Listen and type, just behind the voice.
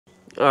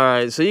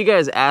Alright, so you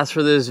guys asked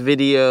for this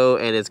video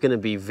and it's going to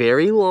be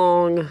very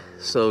long,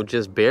 so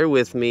just bear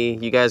with me.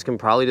 You guys can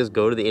probably just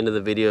go to the end of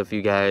the video if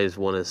you guys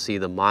want to see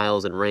the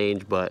miles and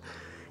range, but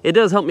it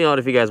does help me out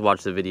if you guys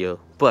watch the video.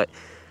 But,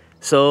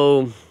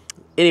 so,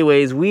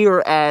 anyways, we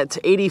are at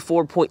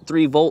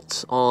 84.3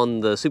 volts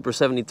on the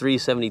Super73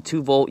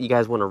 72V. You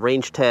guys want a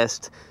range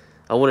test.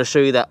 I want to show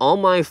you that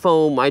on my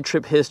phone, my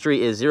trip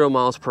history is 0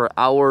 miles per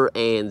hour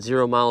and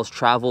 0 miles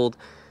traveled.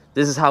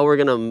 This is how we're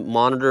going to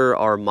monitor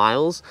our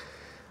miles.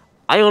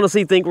 I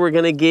honestly think we're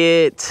gonna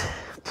get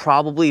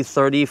probably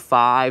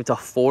 35 to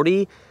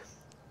 40,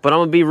 but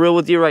I'm gonna be real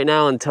with you right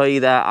now and tell you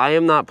that I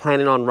am not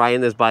planning on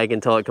riding this bike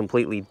until it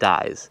completely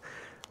dies.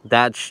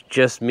 That's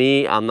just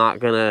me. I'm not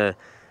gonna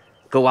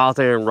go out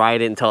there and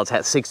ride it until it's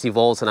at 60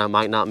 volts and I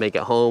might not make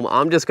it home.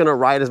 I'm just gonna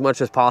ride as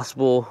much as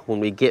possible. When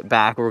we get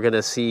back, we're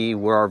gonna see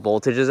where our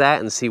voltage is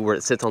at and see where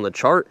it sits on the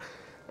chart,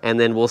 and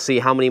then we'll see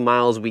how many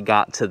miles we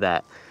got to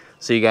that,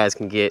 so you guys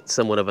can get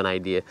somewhat of an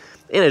idea.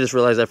 And I just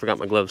realized I forgot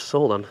my gloves, so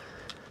hold on.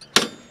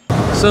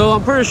 So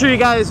I'm pretty sure you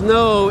guys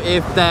know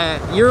if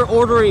that you're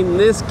ordering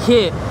this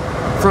kit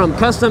from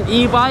Custom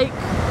E-Bike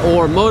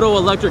or Moto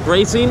Electric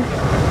Racing,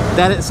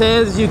 that it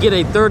says you get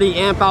a 30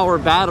 amp hour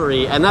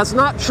battery, and that's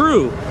not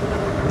true.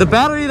 The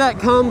battery that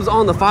comes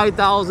on the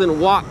 5,000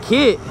 watt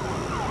kit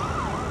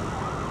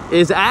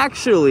is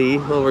actually,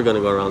 well, we're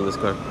gonna go around this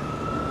car,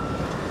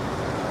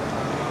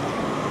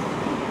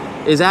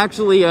 is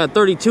actually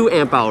 32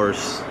 amp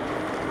hours.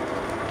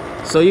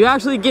 So you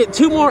actually get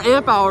 2 more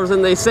amp hours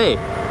than they say,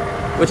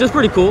 which is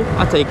pretty cool.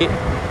 I take it.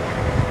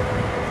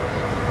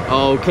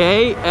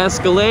 Okay,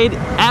 Escalade,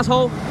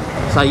 asshole.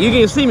 So you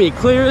can see me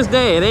clear as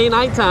day. It ain't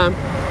nighttime.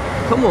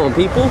 Come on,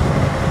 people.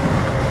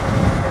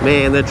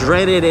 Man, the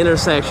dreaded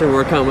intersection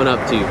we're coming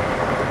up to.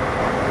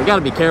 We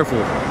gotta be careful.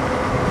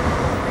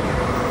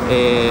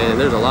 And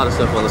there's a lot of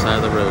stuff on the side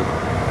of the road.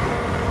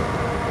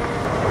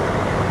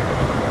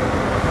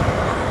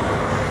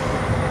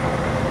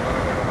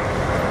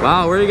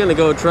 Wow, where are you gonna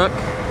go, truck?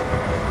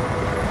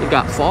 You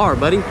got far,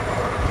 buddy.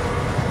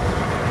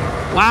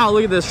 Wow,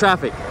 look at this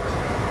traffic.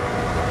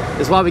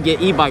 This is why we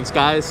get e-bikes,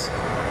 guys.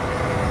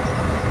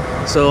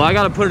 So I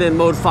gotta put it in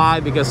mode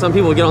 5 because some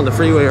people get on the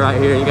freeway right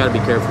here and you gotta be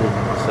careful,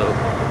 so.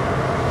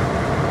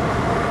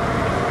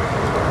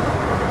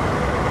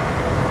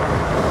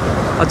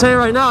 I'll tell you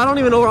right now, I don't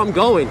even know where I'm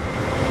going.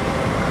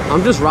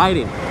 I'm just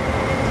riding.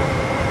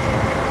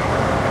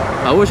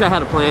 I wish I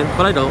had a plan,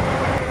 but I don't.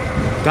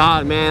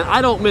 God, man,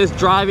 I don't miss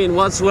driving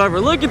whatsoever.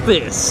 Look at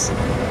this.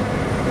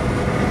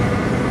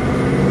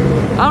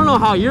 I don't know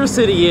how your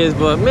city is,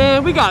 but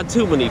man, we got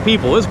too many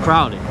people. It's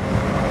crowded.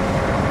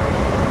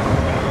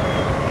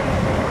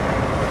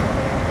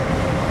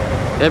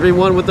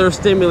 Everyone with their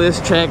stimulus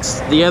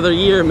checks the other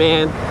year,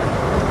 man,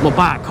 I'm gonna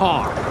buy a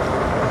car.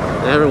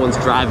 And everyone's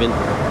driving.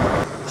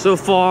 So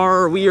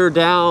far, we are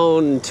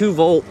down 2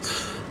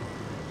 volts.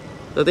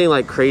 Nothing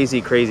like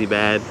crazy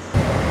bad.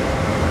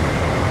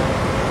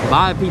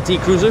 Bye, PT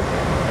Cruiser.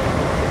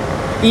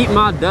 Eat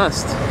my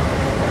dust.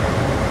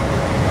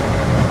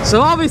 So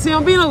obviously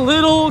I'm being a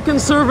little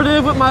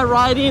conservative with my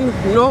riding.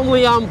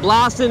 Normally I'm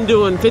blasting,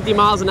 doing 50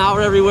 miles an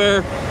hour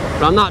everywhere,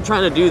 but I'm not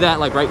trying to do that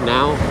like right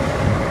now.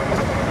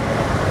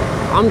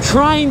 I'm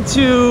trying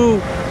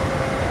to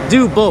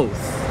do both.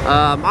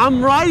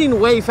 I'm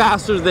riding way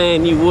faster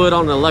than you would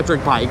on an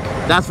electric bike,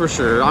 that's for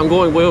sure. I'm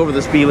going way over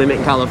the speed limit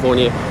in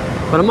California,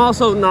 but I'm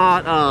also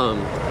not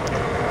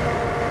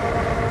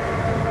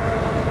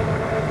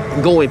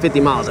going 50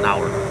 miles an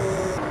hour.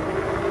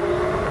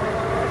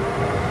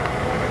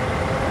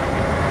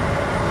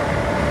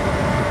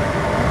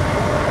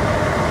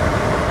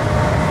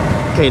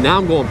 Okay, now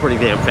I'm going pretty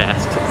damn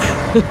fast.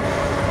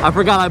 I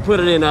forgot I put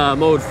it in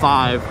mode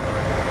 5.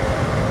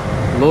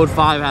 Mode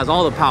 5 has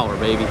all the power,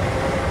 baby.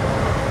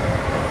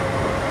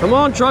 Come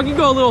on, truck, you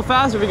go a little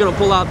faster if you're gonna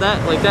pull out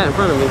that like that in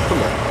front of me. Come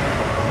on.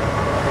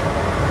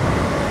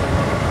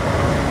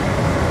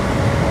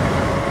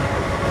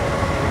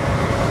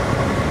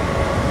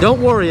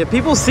 Don't worry, if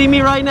people see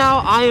me right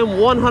now, I am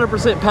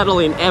 100%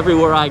 pedaling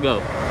everywhere I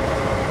go.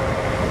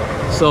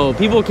 So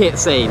people can't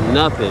say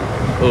nothing.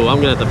 Oh,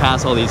 I'm gonna have to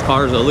pass all these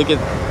cars though. Look at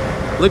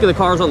the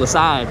cars on the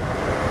side.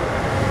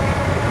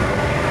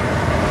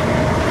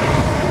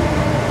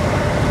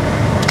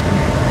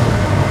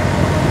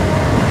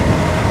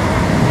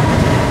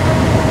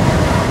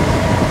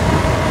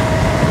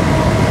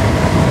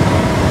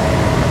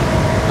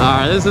 All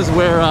right, this is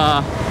where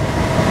I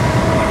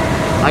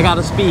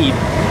gotta speed.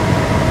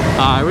 All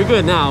right, we're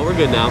good now. We're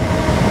good now.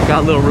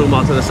 Got a little room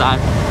off to the side.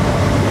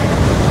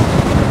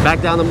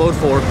 Back down to mode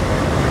 4.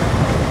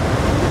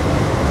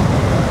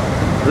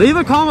 Leave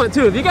a comment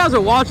too. If you guys are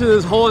watching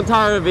this whole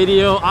entire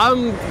video,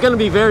 I'm gonna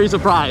be very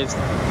surprised.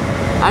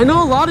 I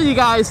know a lot of you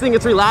guys think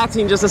it's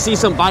relaxing just to see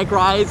some bike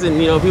rides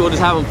and, you know, people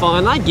just having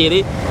fun. I get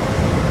it.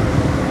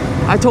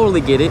 I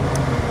totally get it.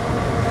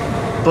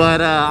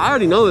 But I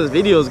already know this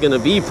video is gonna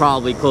be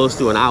probably close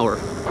to an hour.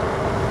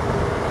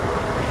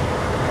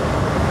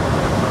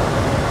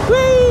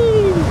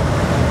 Whee!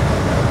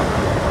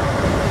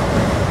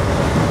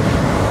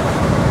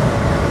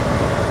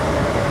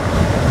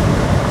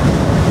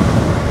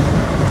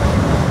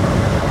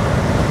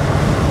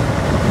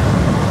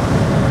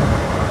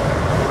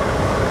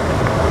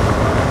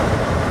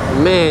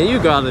 Man,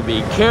 you gotta be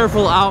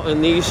careful out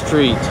in these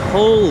streets.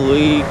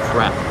 Holy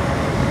crap.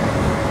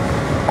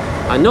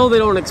 I know they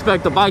don't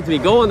expect the bike to be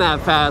going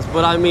that fast,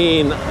 but I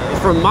mean,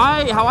 from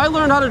how I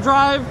learned how to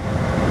drive,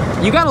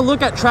 you gotta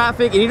look at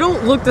traffic and you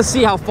don't look to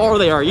see how far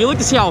they are. You look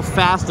to see how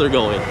fast they're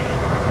going.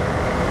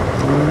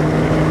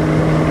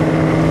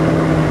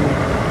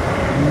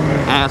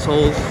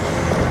 Assholes.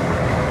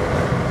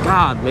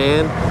 God,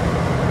 man.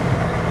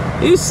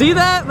 You see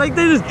that? Like,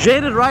 they just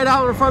jetted right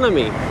out in front of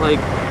me. Like,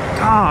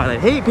 God, I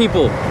hate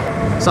people.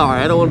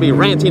 Sorry, I don't want to be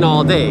ranting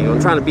all day.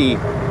 I'm trying to be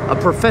a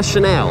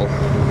professional.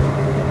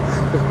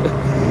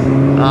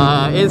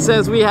 It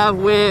says we have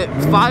went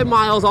 5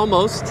 miles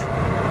almost,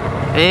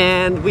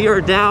 and we are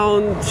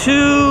down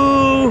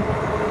to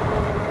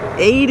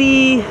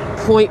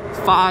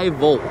 80.5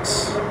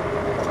 volts.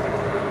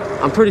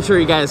 I'm pretty sure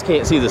you guys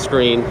can't see the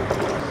screen.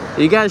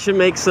 You guys should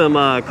make some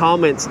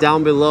comments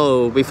down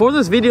below before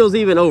this video is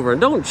even over.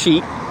 And don't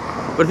cheat.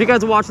 But if you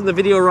guys are watching the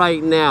video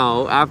right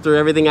now, after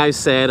everything I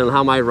said and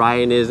how my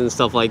riding is and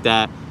stuff like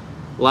that,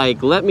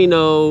 like, let me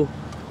know,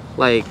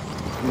 like,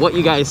 what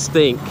you guys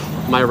think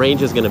my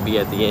range is gonna be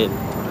at the end.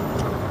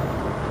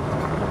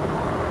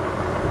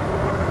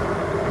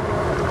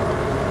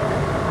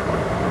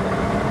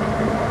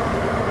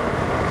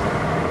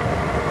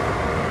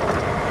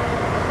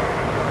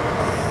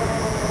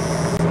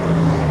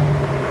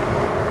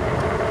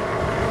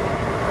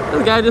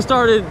 This guy just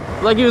started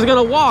like he was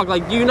gonna walk.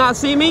 Like, do you not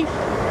see me?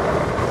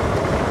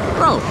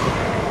 Bro.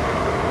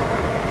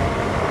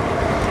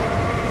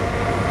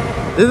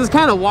 This is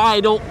kind of why I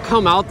don't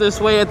come out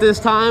this way at this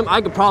time.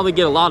 I could probably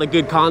get a lot of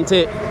good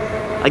content.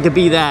 I could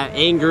be that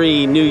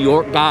angry New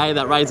York guy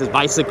that rides his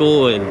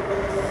bicycle and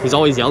he's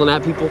always yelling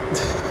at people.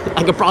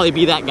 I could probably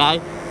be that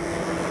guy.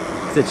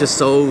 It's just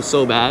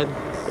so bad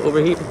over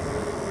here.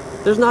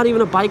 There's not even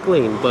a bike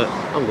lane, but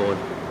I'm going.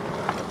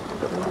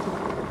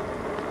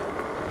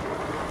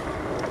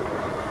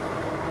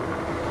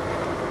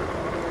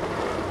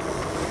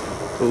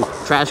 Ooh,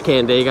 trash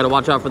can day, you gotta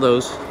watch out for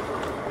those.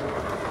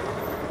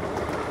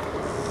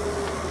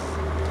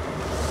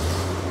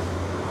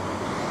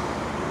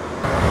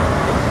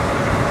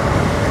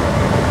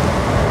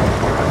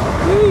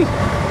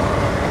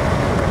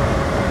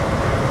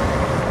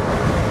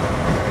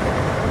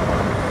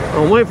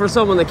 I'm waiting for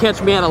someone to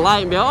catch me at a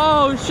light and be like,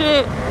 oh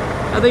shit,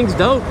 that thing's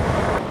dope.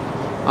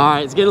 All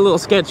right, it's getting a little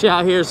sketchy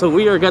out here, so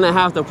we are gonna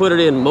have to put it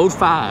in mode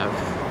 5.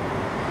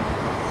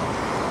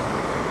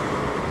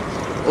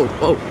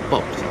 Oh.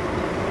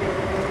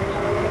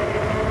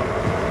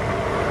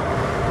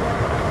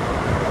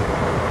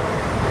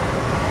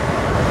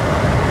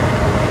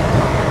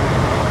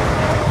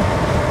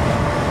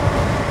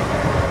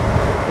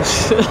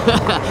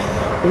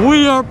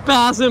 We are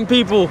passing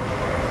people.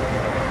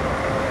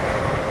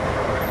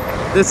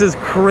 This is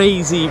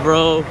crazy,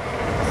 bro.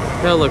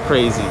 Hella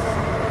crazy.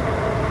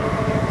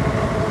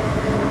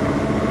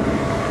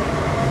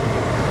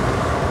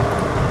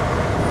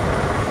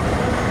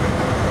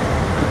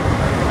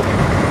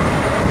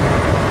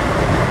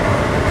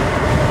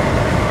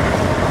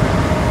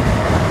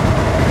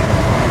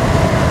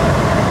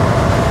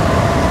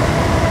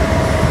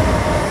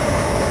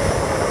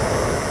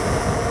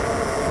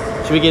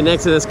 Should we get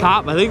next to this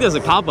cop? I think there's a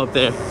cop up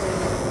there.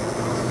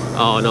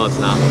 Oh, no, it's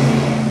not.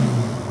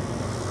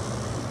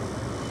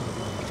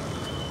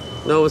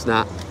 No, it's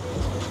not.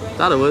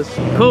 Thought it was.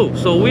 Cool,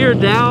 so we're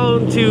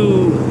down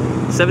to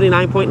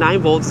 79.9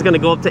 volts. It's gonna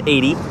go up to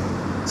 80.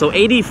 So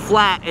 80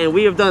 flat, and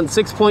we have done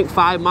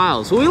 6.5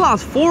 miles. So we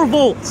lost 4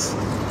 volts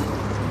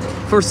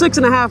for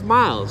 6.5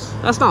 miles.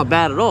 That's not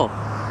bad at all.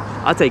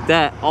 I'll take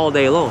that all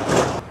day long.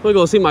 We'll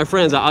go see my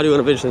friends at Audio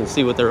Innovation and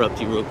see what they're up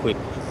to real quick.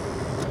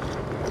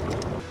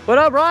 What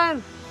up,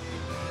 Ryan?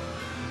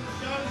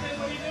 Jonathan,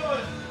 what are you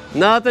doing?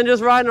 Nothing,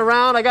 just riding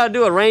around. I gotta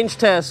do a range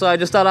test, so I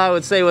just thought I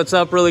would say what's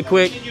up really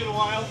quick. Seen you in a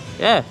while.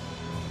 Yeah.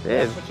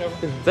 What's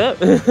up?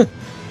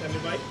 Have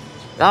your bike?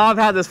 Oh, I've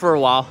had this for a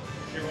while.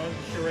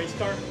 Your race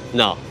car?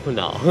 No.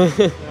 No?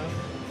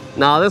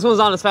 No, this one's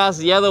not as fast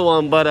as the other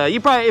one, but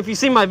you probably, if you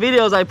see my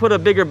videos, I put a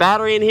bigger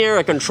battery in here,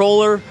 a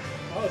controller.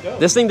 Oh, dope.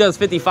 This thing does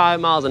 55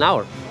 miles an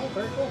hour. Oh,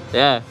 very cool.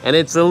 Yeah, and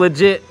it's a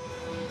legit,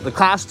 the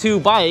class 2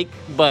 bike,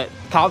 but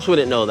cops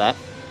wouldn't know that.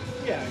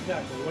 Yeah,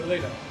 exactly. What do they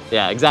know?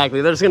 Yeah,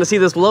 exactly. They're just gonna see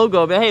this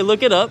logo, but hey,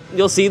 look it up.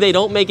 You'll see they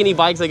don't make any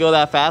bikes that go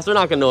that fast. They're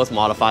not gonna know it's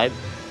modified.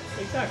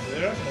 Exactly.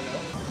 They're not gonna know.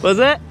 What's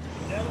that?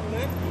 Is that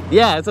electric?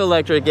 Yeah, it's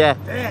electric, yeah.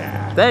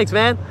 Yeah. Thanks,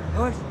 man.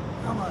 How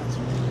much?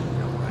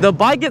 The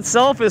bike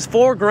itself is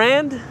 $4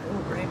 grand.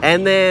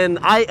 And then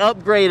I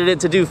upgraded it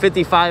to do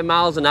 55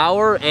 miles an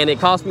hour, and it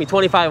cost me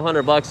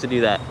 $2,500 to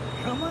do that.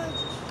 How much?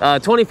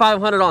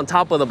 $2,500 on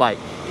top of the bike.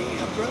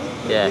 Yeah, brother.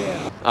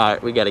 Yeah. All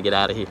right, we got to get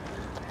out of here.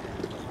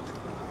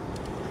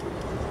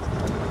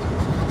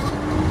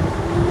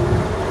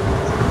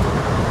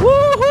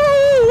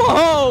 Woohoo!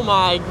 Oh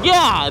my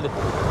God!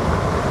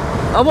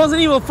 I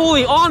wasn't even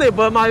fully on it,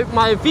 but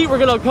my feet were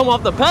gonna come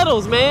off the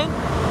pedals, man.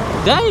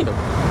 Damn.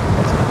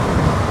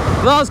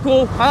 That was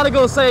cool. I had to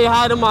go say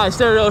hi to my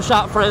stereo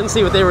shop friends,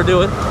 see what they were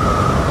doing.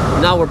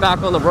 Now we're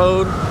back on the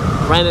road.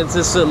 Ran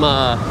into some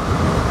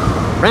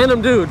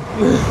random dude.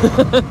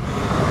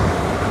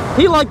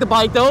 He liked the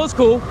bike though, it was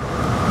cool.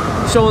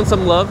 Showing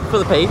some love for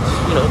the page,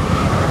 you know.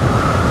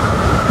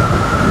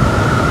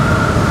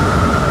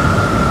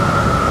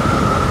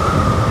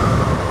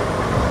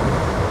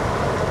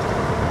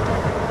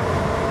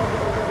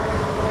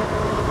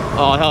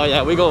 Oh hell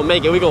yeah, we gonna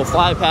make it. We gonna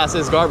fly past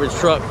this garbage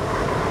truck.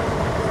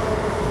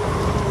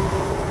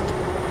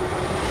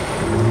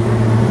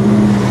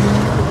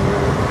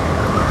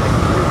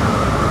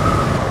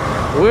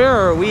 Where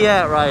are we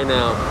at right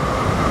now?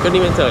 Couldn't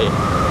even tell you.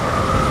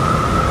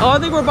 Oh, I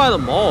think we're by the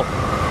mall.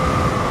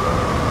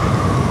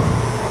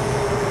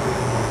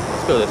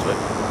 Let's go this way.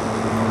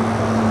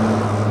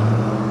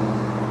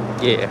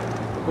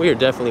 Yeah, we are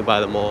definitely by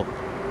the mall.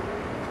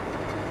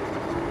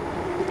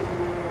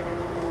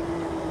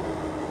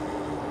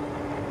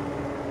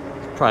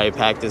 Probably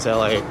packed as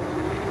hell out here.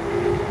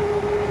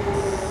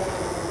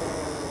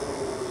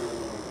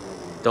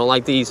 Don't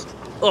like these.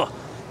 Oh,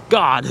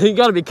 God, you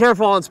gotta be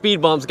careful on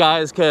speed bumps,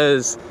 guys,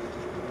 because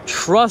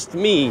trust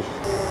me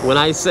when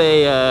I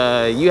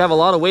say you have a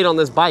lot of weight on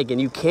this bike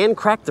and you can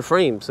crack the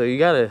frame, so you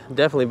gotta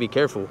definitely be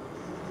careful.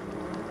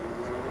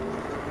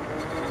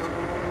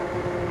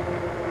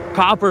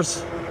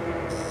 Coppers.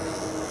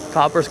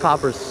 Coppers,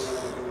 coppers.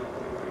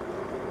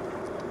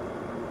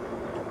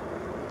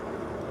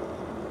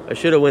 I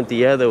should have went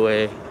the other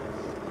way.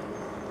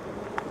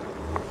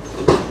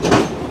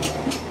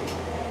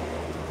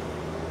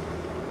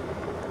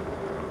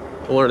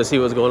 I wanted to see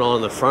what's going on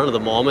in the front of the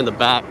mall. I'm in the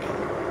back.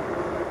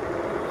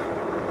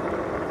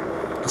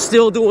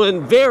 Still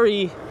doing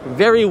very,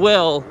 very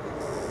well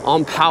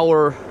on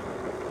power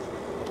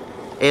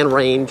and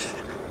range.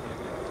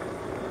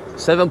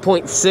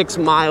 7.6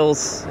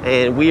 miles,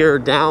 and we are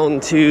down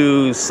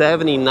to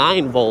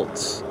 79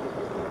 volts.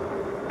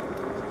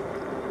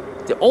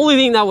 The only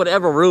thing that would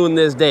ever ruin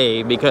this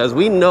day, because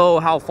we know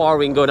how far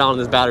we can go down in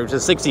this battery, which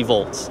is 60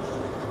 volts,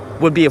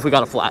 would be if we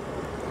got a flat.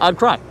 I'd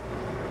cry.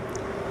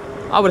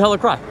 I would hella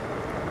cry.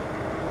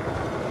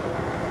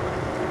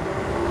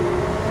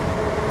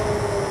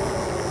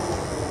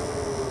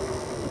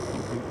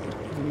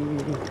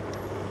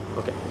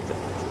 Okay.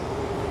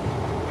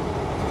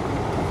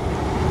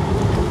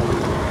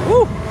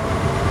 Woo!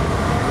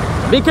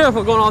 Be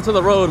careful going onto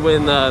the road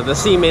when the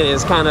cement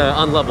is kind of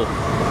unlevel.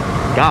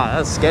 God,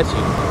 that's sketchy.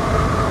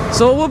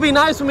 So it will be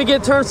nice when we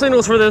get turn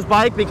signals for this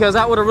bike, because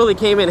that would have really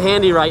came in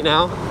handy right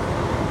now.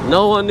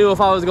 No one knew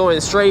if I was going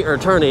straight or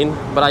turning,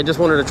 but I just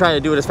wanted to try to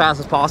do it as fast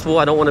as possible.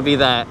 I don't want to be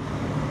that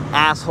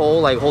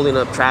asshole like holding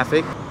up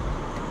traffic.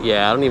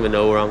 Yeah, I don't even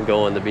know where I'm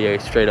going, to be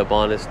straight up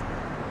honest.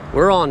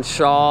 We're on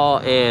Shaw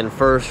and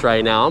First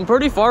right now. I'm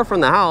pretty far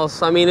from the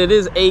house. I mean, it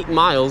is 8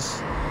 miles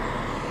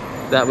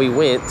that we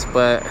went,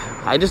 but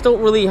I just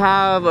don't really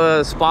have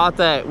a spot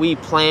that we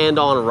planned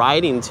on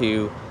riding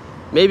to.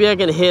 Maybe I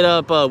can hit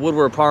up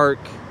Woodward Park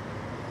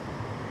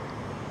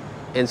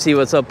and see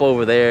what's up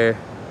over there.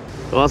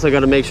 I also got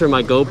to make sure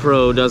my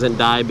GoPro doesn't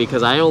die,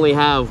 because I only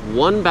have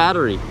one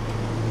battery.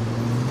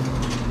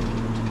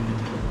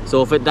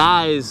 So if it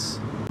dies,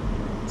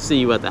 see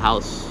you at the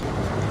house.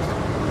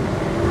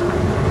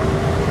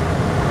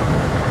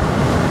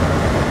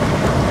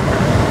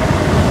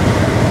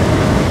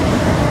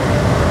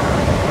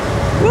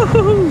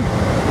 Woohoo!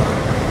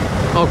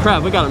 Oh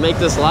crap, we got to make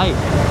this light.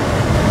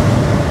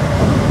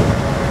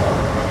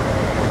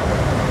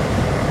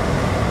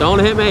 Don't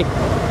hit me.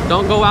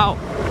 Don't go out.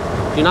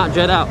 Do not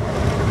jet out.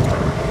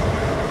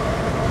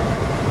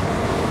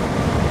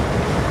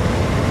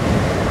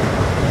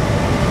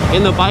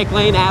 In the bike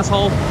lane,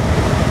 asshole.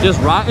 Just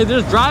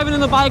driving in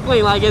the bike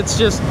lane like it's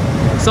just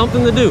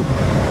something to do.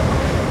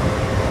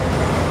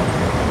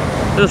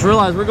 Just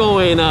realized we're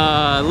going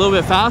a little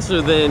bit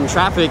faster than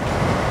traffic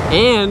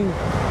and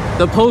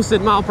the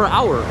posted mile per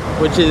hour,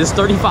 which is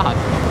 35.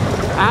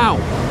 Ow.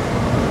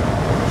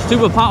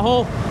 Stupid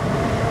pothole.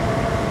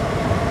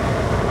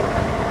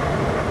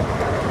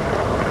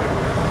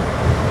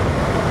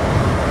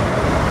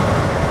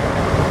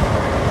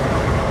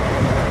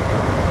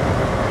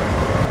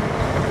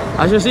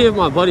 I should see if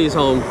my buddy's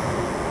home.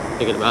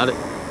 Thinking about it.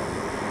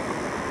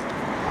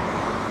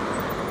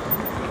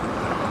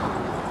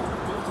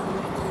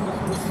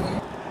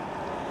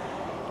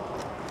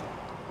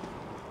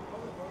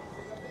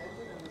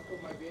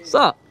 What's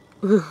up?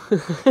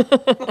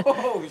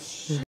 Oh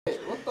shit!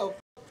 What the?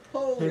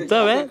 Holy What's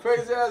up, man?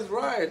 Crazy ass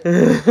ride.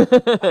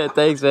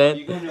 Thanks, man. If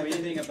you don't know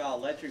anything about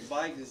electric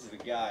bikes, this is the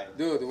guy.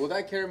 Dude, will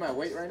that carry my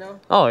weight right now?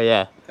 Oh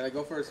yeah. Can I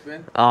go for a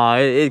spin? Oh,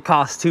 it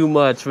costs too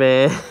much,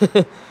 man.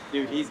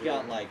 Dude, he's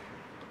got like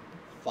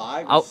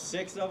 5 or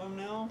 6 of them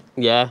now.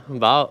 Yeah,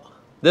 about.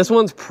 This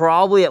one's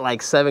probably at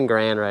like 7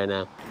 grand right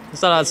now. I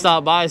thought I'd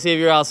stop by, see if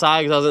you're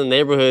outside, because I was in the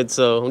neighborhood,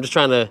 so I'm just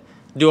trying to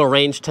do a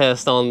range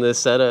test on this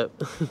setup.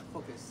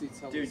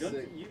 Dude, don't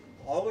you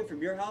all the way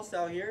from your house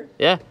out here?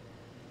 Yeah.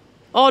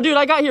 Oh, dude,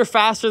 I got here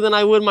faster than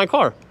I would my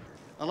car.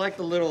 I like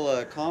the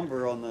little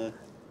comber on the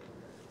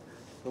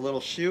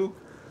little shoe.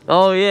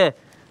 Oh, yeah.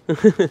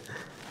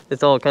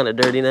 It's all kind of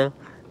dirty now.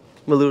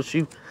 My little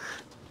shoe.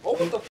 Oh,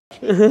 what the f?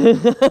 Yeah.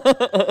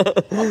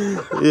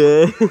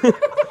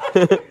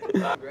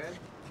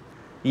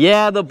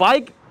 Yeah, the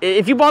bike,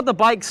 if you bought the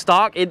bike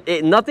stock,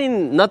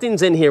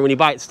 nothing's in here when you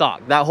buy it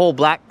stock. That whole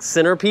black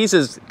centerpiece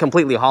is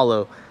completely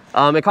hollow.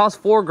 It costs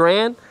 $4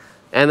 grand,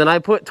 and then I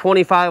put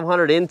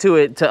 $2,500 into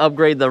it to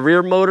upgrade the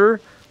rear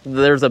motor.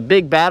 There's a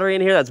big battery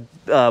in here that's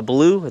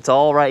blue. It's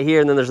all right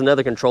here, and then there's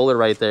another controller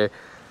right there,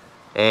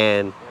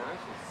 and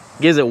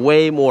gives it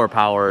way more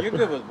power. You're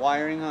good with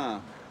wiring,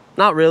 huh?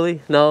 Not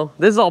really, no.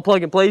 This is all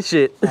plug and play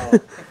shit. Oh.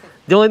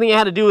 The only thing I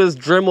had to do is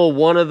Dremel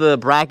one of the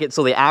brackets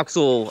so the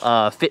axle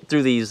fit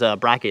through these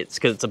brackets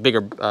because it's a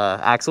bigger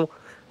axle.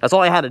 That's all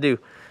I had to do.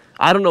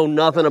 I don't know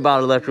nothing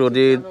about electrical,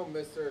 dude.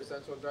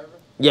 MrCentralDriver?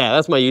 Yeah,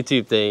 that's my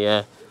YouTube thing,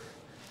 yeah.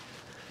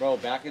 Bro,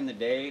 back in the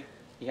day,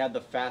 he had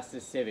the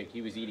fastest Civic.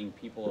 He was eating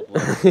people up.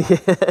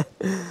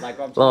 Like,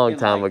 I'm talking, long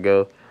time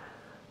ago.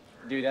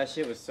 Dude, that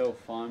shit was so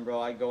fun,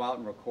 bro. I'd go out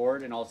and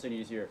record, and all of a sudden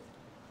you just hear,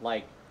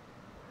 like,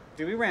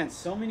 dude, we ran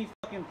so many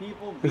fucking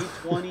people,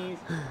 B20s.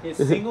 His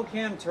single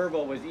cam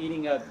turbo was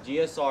eating up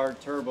GSR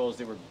turbos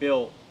that were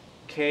built,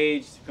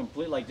 caged,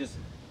 complete, like just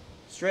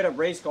straight up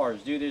race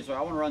cars, dude. There's, I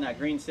want to run that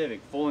green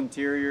Civic, full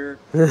interior.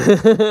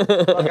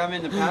 Like I'm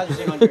in the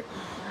passenger under.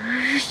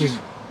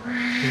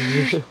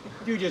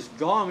 Dude, just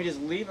gone. We just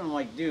leave. I'm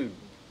like, dude,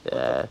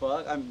 yeah.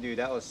 what the fuck? Dude,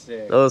 that was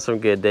sick. Those were some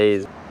good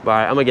days. All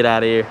right, I'm gonna get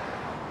out of here.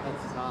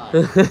 That's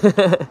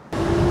time.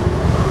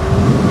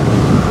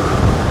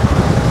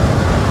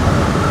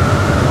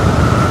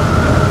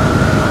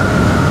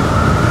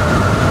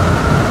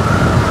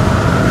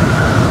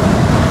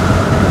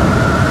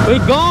 We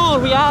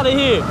gone, we out of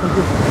here.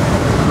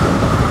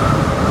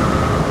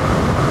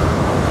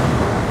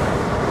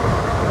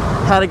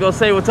 Had to go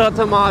say what's up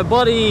to my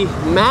buddy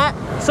Matt.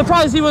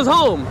 Surprised he was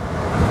home.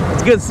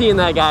 It's good seeing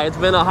that guy. It's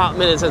been a hot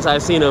minute since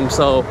I've seen him,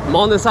 so I'm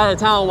on this side of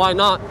town, why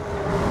not?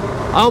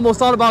 I almost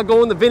thought about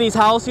going to Vinny's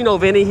house. You know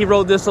Vinny, he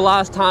rode this the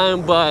last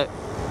time, but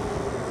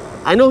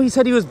I know he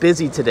said he was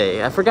busy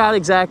today. I forgot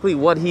exactly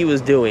what he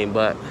was doing,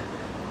 but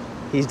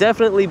he's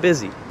definitely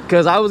busy.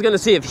 Because I was going to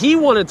see if he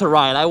wanted to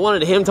ride. I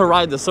wanted him to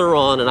ride the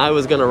Sur-Ron, and I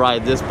was going to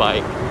ride this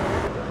bike.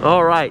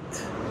 All right.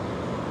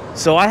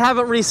 So I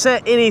haven't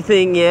reset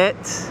anything yet.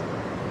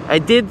 I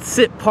did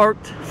sit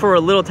parked for a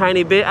little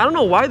tiny bit. I don't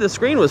know why the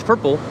screen was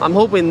purple. I'm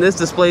hoping this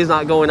display is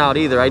not going out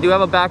either. I do have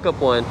a backup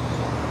one.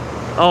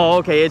 Oh,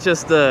 okay. It's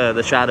just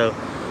the shadow.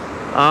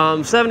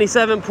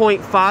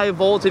 77.5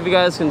 volts, if you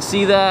guys can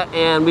see that.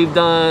 And we've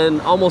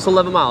done almost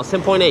 11 miles,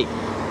 10.8.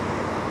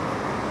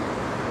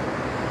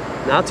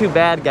 Not too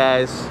bad,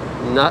 guys.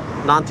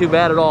 Not too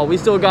bad at all. We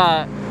still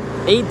got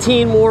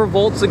 18 more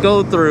volts to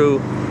go through.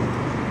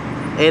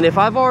 And if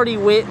I've already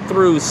went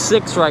through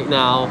 6 right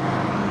now,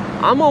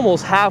 I'm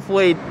almost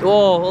halfway,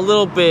 well, a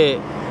little bit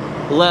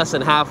less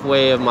than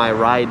halfway of my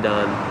ride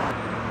done.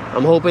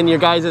 I'm hoping your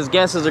guys'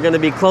 guesses are going to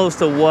be close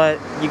to what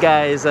you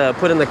guys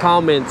put in the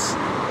comments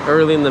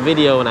early in the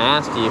video when I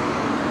asked you.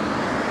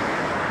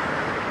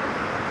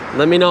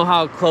 Let me know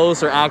how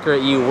close or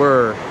accurate you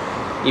were,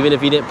 even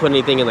if you didn't put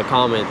anything in the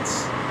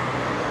comments.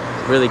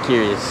 Really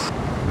curious.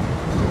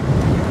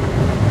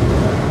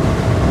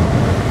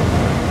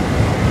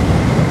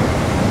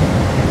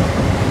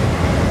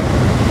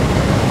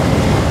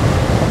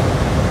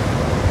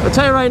 I'll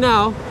tell you right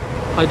now,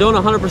 I don't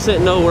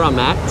 100% know where I'm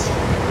at.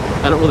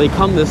 I don't really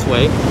come this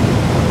way.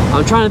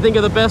 I'm trying to think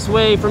of the best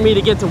way for me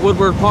to get to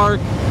Woodward Park,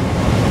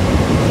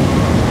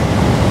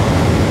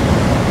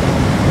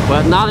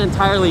 but not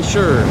entirely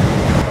sure.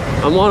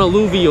 I'm on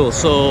alluvial,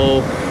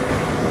 so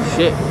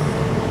shit.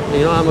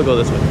 You know, I'm gonna go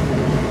this way.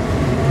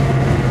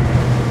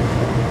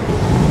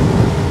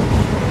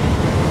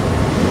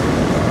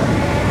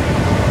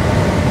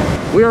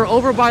 We are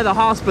over by the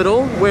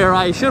hospital where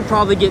I should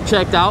probably get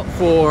checked out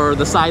for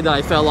the side that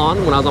I fell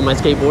on when I was on my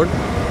skateboard,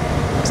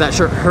 because that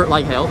shirt hurt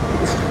like hell.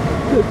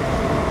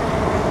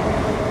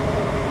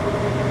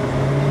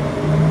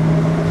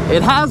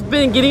 It has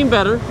been getting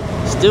better,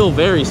 still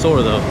very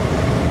sore though.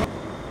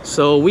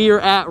 So we are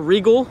at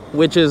Regal,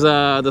 which is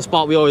the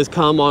spot we always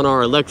come on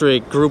our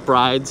electric group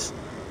rides.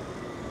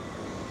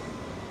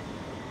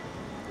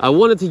 I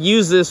wanted to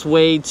use this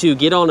way to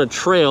get on a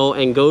trail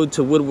and go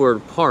to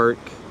Woodward Park.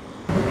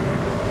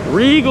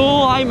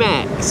 Regal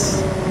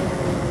IMAX.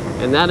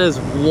 And that is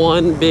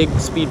one big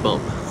speed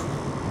bump.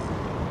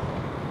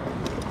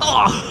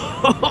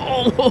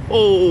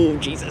 Oh,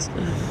 Jesus.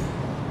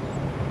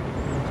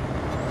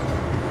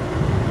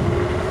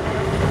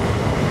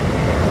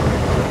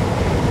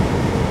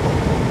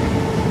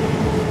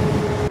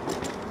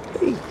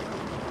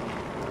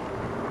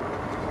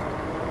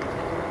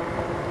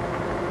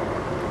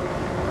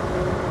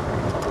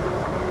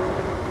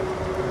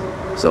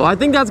 So I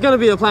think that's gonna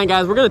be the plan,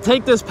 guys. We're gonna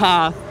take this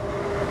path.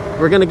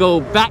 We're gonna go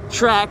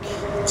backtrack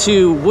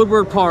to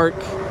Woodward Park.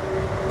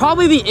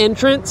 Probably the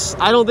entrance.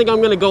 I don't think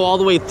I'm gonna go all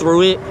the way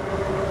through it.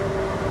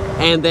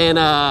 And then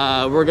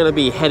we're gonna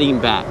be heading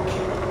back.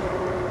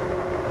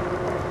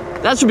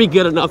 That should be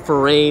good enough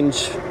for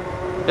range.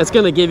 It's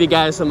gonna give you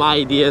guys some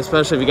idea,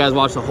 especially if you guys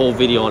watch the whole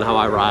video on how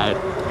I ride.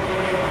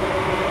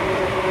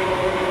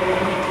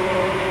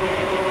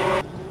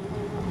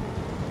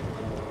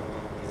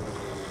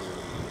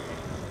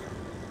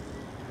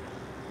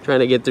 Trying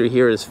to get through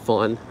here is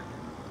fun.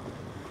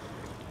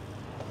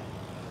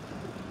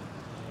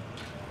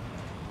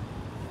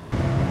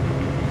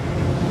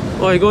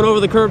 Oh, you're going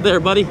over the curb there,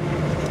 buddy.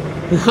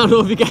 I don't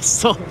know if you guys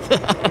saw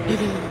that.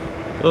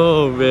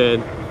 Oh,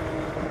 man.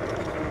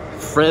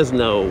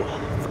 Fresno.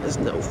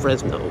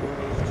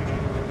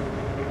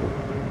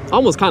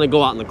 Almost kind of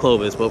go out in the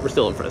Clovis, but we're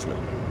still in Fresno.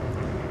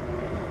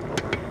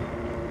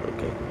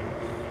 Okay.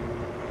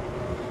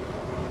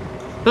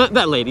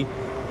 That lady.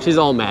 She's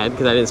all mad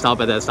because I didn't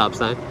stop at that stop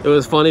sign. It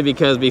was funny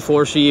because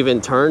before she even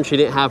turned, she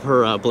didn't have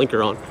her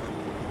blinker on.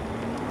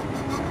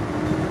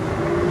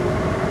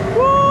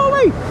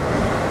 Woo-wee!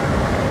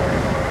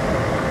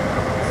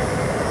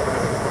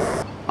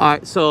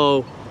 Alright,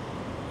 so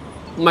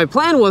my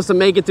plan was to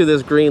make it through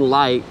this green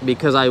light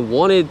because I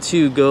wanted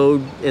to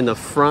go in the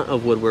front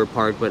of Woodward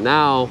Park, but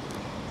now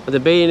I'm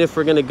debating if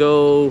we're gonna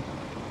go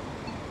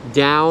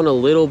down a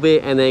little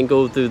bit and then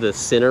go through the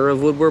center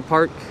of Woodward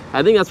Park.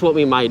 I think that's what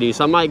we might do.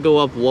 So I might go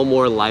up one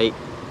more light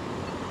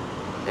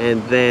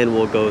and then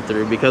we'll go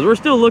through because we're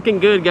still looking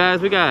good, guys.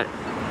 We got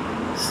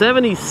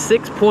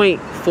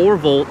 76.4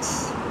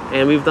 volts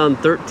and we've done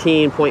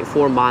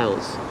 13.4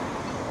 miles.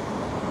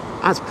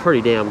 That's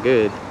pretty damn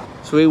good.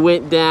 So we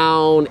went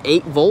down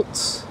 8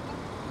 volts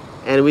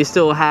and we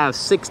still have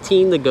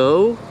 16 to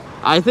go.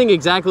 I think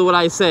exactly what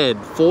I said.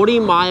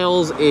 40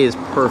 miles is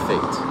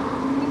perfect.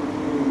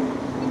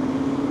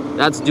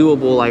 That's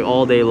doable like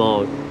all day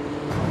long.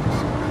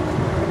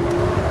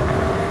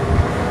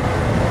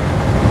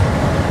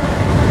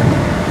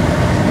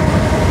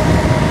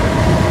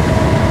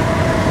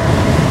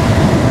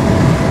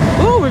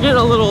 Oh, we're getting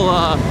a little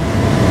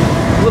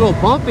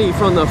bumpy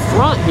from the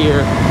front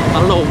here. I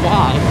don't know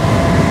why.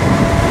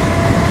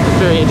 It's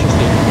very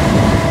interesting.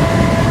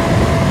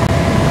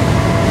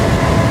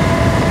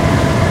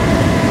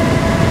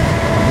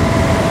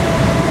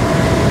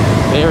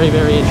 Very,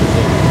 very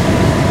interesting.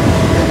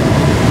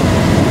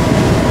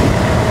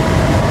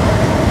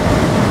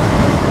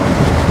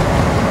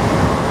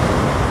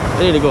 I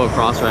need to go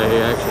across right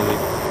here, actually.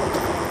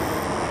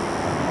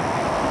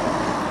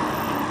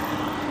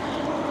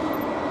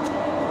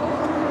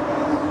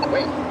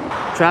 Wait.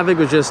 Traffic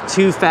was just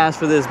too fast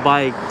for this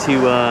bike to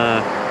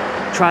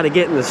try to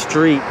get in the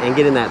street and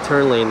get in that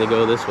turn lane to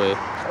go this way. Wait.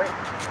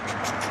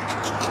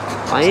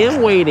 I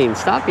am waiting.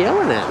 Stop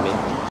yelling at me.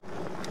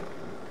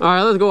 All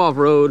right, let's go off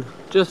road.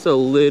 Just a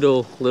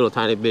little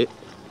tiny bit.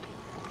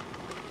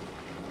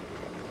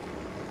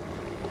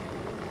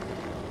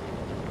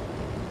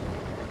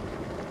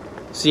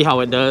 See how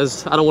it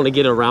does. I don't want to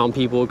get around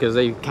people because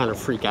they kind of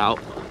freak out.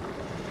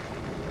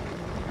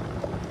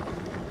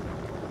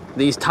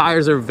 These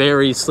tires are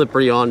very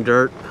slippery on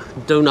dirt.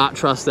 Do not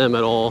trust them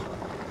at all.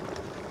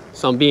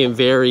 So I'm being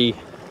very,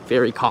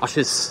 very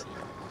cautious.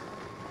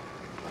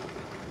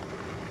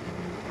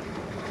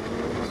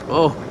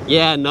 Oh,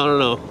 yeah,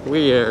 no.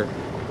 We are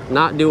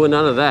not doing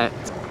none of that.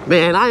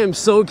 Man, I am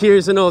so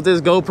curious to know if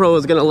this GoPro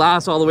is gonna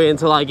last all the way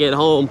until I get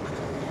home.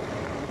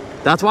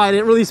 That's why I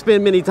didn't really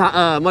spend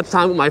much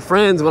time with my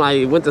friends when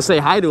I went to say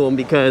hi to them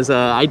because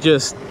I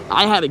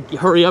had to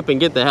hurry up and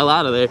get the hell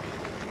out of there.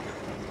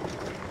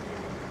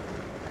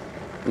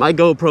 My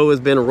GoPro has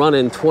been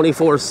running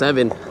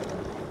 24/7.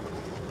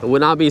 I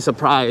would not be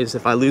surprised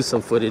if I lose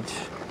some footage.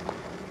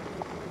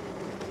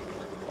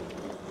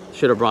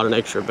 Should have brought an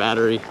extra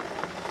battery.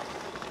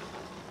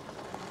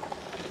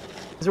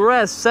 So we're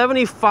at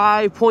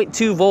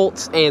 75.2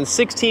 volts and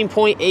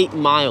 16.8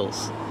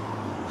 miles.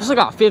 Just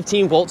got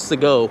 15 volts to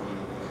go.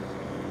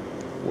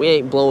 We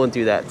ain't blowing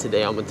through that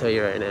today, I'm gonna tell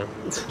you right now.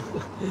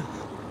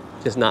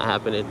 Just not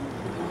happening.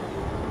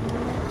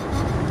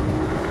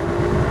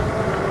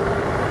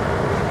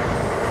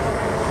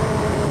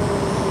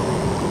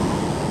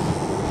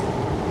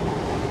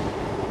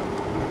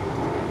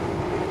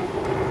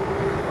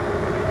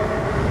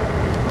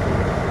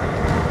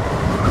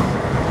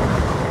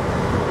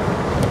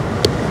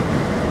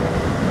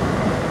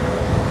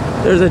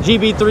 There's a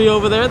GB3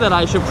 over there that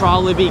I should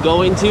probably be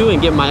going to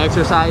and get my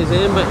exercise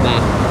in, but nah.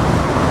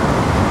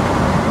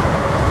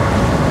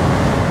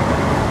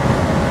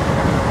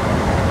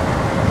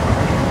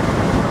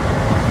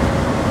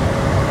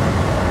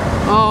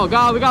 Oh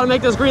God, we gotta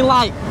make this green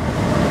light.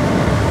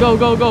 Go,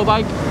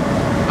 bike.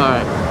 All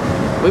right,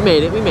 we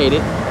made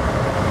it.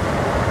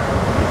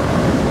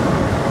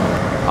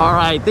 All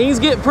right, things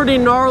get pretty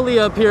gnarly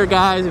up here,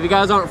 guys, if you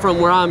guys aren't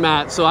from where I'm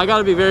at, so I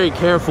gotta be very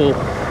careful.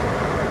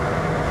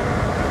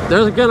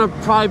 There's gonna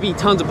probably be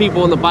tons of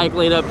people in the bike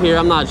lane up here,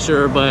 I'm not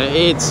sure, but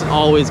it's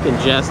always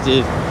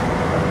congested.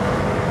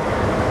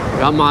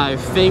 Got my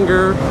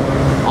finger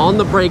on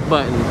the brake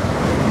button,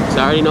 so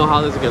I already know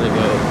how this is gonna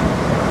go.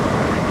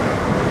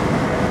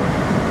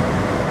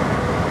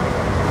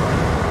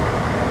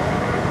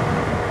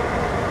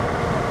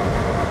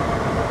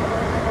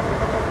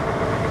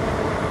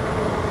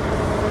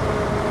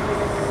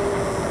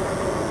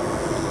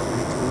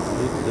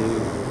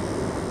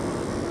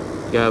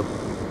 Go.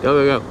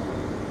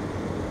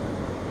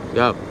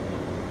 Go.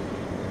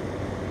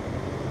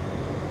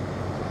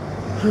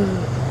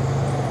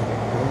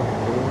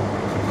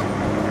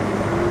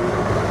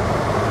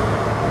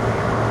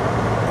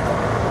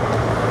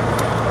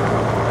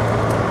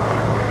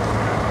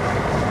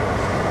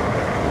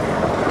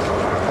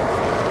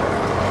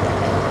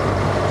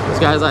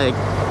 guy's like,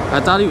 I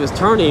thought he was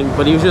turning,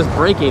 but he was just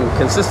braking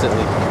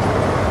consistently.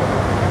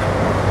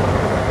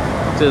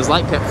 So his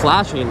light kept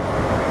flashing,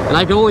 and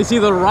I could only see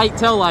the right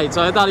tail light,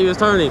 so I thought he was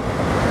turning.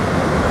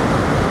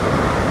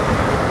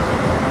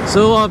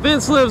 So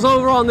Vince lives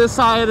over on this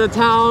side of the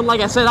town.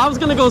 Like I said, I was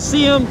gonna go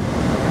see him,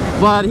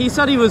 but he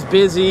said he was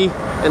busy,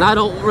 and I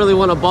don't really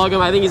want to bug him.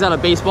 I think he's at a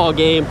baseball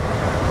game.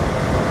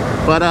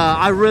 But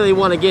I really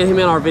want to get him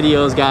in our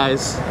videos,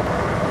 guys.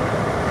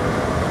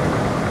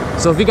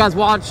 So if you guys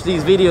watch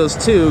these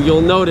videos too,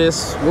 you'll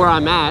notice where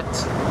I'm at.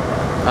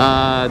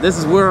 This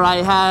is where I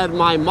had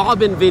my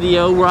mobbing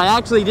video, where I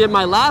actually did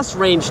my last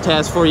range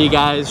test for you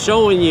guys,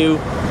 showing you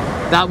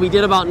that we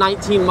did about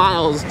 19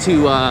 miles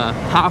to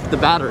half the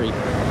battery.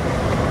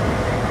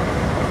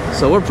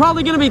 So we're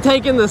probably going to be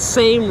taking the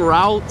same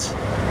route.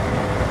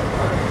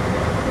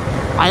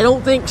 I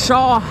don't think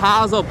Shaw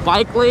has a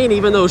bike lane,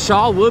 even though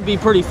Shaw would be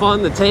pretty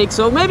fun to take.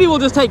 So maybe we'll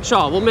just take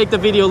Shaw. We'll make the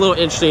video a little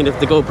interesting if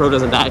the GoPro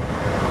doesn't die.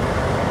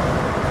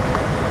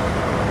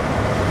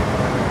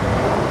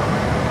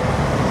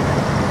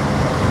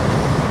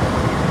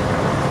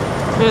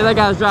 Hey, that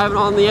guy's driving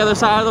on the other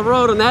side of the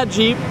road on that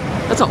Jeep.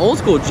 That's an old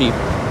school Jeep.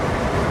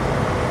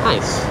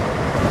 Nice.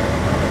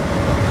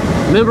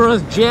 Remember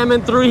us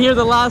jamming through here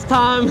the last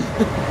time?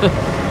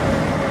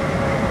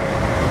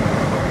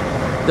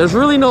 There's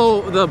really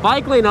no, the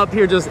bike lane up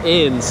here just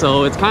ends,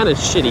 so it's kind of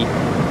shitty.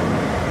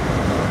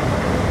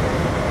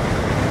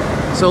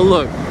 So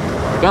look,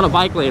 got a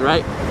bike lane,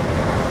 right?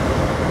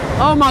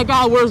 Oh my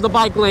God, where's the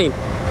bike lane?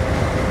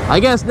 I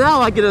guess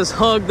now I could just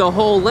hug the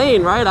whole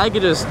lane, right? I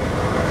could just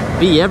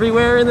be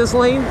everywhere in this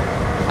lane.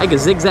 I could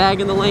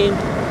zigzag in the lane.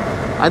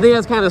 I think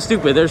that's kind of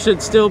stupid. There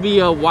should still be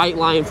a white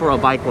line for a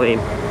bike lane.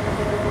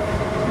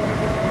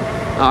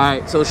 All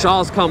right, so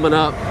Shaw's coming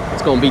up.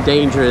 It's gonna be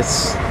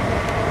dangerous.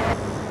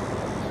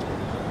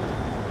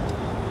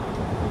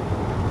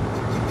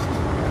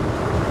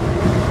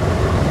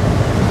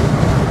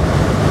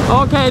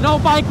 Okay, no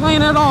bike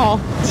lane at all.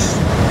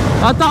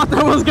 I thought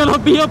there was gonna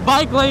be a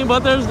bike lane,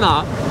 but there's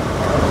not.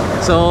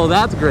 So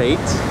that's great.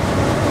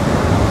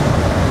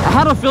 I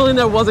had a feeling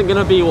there wasn't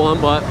gonna be one,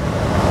 but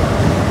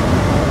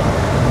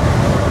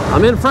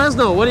I'm in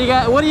Fresno. What do you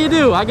got? What do you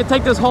do? I could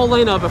take this whole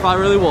lane up if I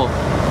really want.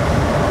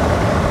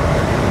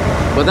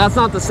 But that's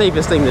not the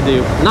safest thing to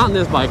do. Not in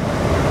this bike.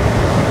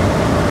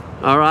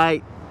 All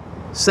right,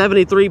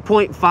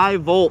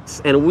 73.5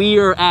 volts, and we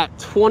are at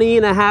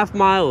 20.5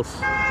 miles.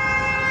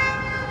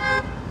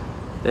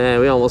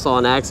 Damn, we almost saw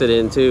an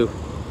accident too.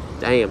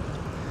 Damn.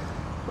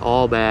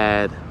 All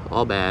bad.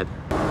 All bad.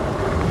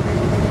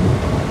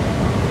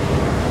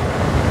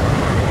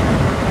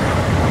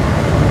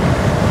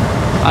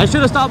 I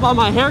should have stopped by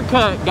my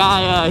haircut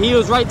guy. He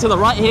was right to the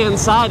right-hand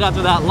side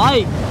after that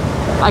light.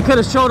 I could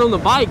have showed him the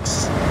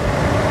bikes.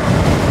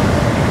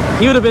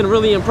 He would have been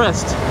really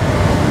impressed.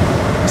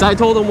 Because I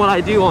told him what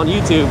I do on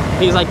YouTube.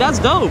 He's like, that's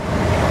dope.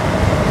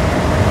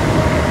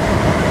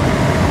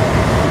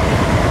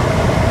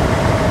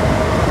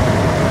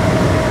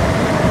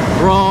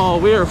 Bro,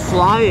 we are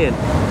flying.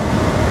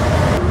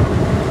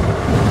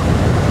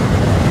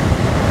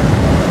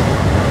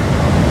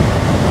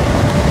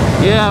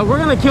 Yeah, we're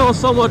gonna kill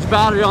so much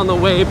battery on the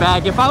way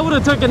back. If I would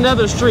have took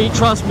another street,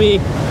 trust me,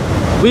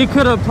 we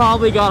could have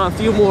probably got a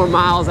few more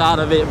miles out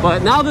of it.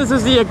 But now this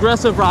is the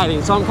aggressive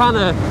riding, so I'm kind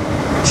of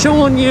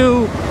showing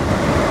you,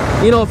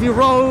 you know, if you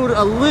rode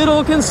a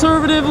little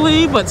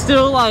conservatively, but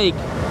still like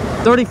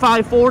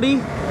 35,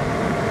 40,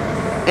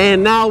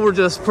 and now we're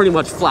just pretty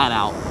much flat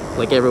out,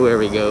 like everywhere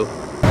we go.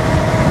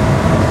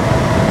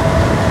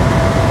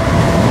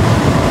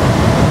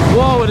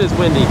 Whoa, it is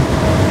windy.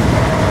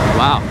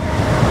 Wow.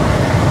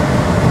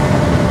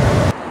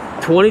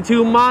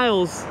 22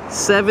 miles,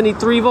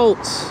 73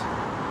 volts.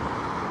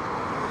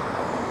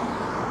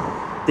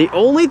 The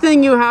only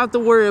thing you have to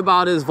worry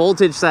about is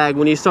voltage sag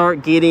when you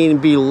start getting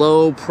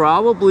below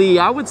probably,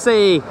 I would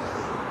say,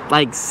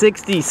 like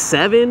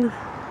 67,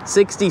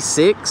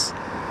 66.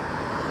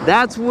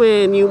 That's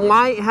when you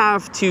might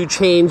have to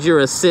change your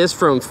assist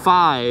from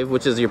 5,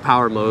 which is your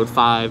power mode,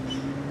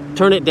 5,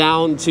 turn it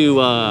down to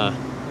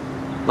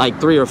like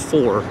 3 or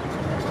 4.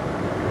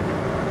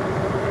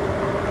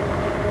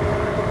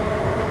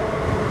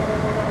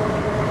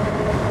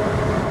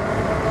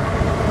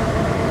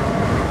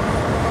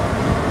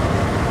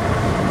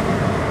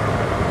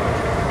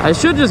 I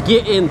should just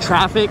get in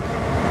traffic.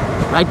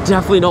 I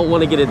definitely don't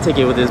want to get a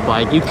ticket with this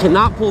bike. You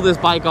cannot pull this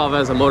bike off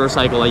as a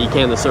motorcycle like you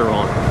can the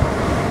Sur-Ron.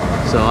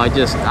 So I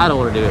don't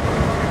want to do it.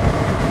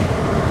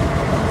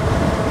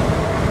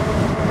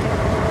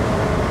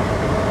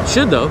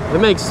 Should though,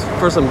 it makes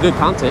for some good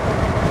content.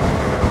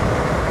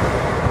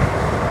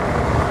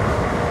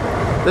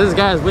 This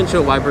guy's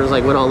windshield wipers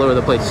like went all over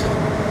the place.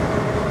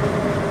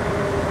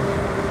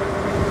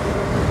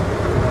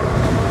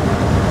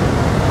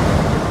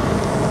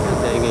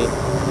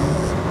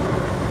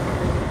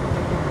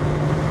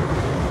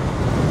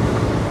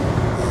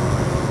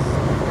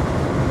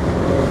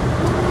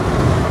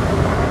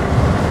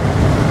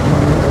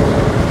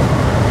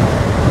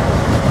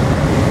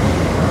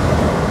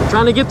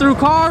 Trying to get through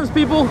cars,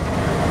 people.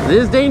 It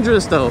is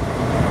dangerous though.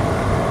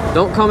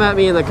 Don't come at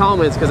me in the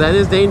comments because that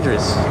is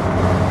dangerous.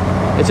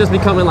 It's just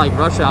becoming like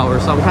rush hour,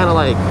 so I'm kind of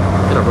like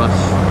in a rush.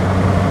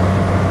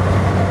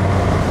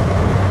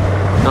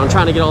 And I'm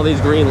trying to get all these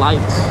green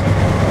lights.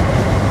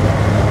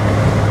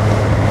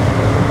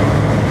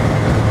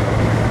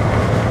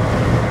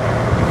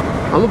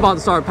 I'm about to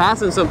start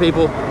passing some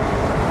people.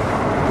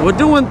 We're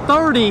doing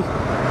 30.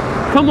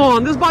 Come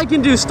on, this bike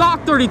can do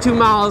stock 32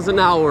 miles an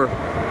hour.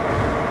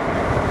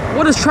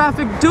 What is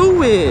traffic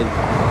doing?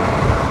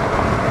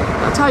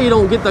 That's how you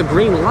don't get the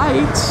green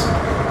lights.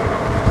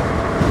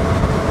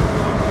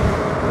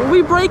 What are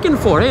we braking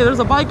for? Hey, there's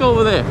a bike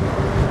over there.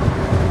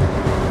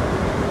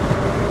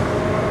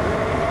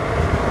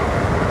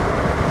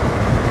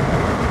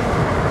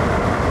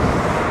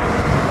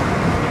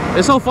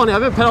 It's so funny,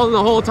 I've been pedaling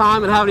the whole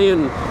time and haven't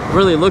even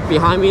really looked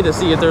behind me to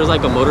see if there's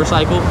like a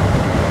motorcycle.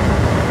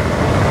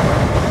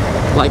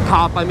 Like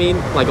cop, I mean,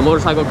 like a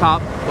motorcycle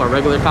cop or a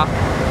regular cop.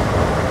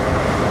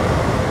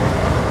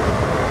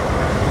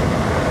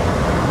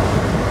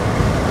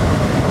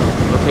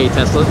 Okay,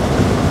 Tesla.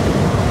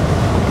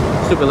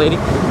 Stupid lady.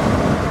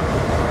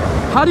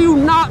 How do you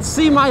not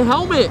see my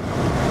helmet?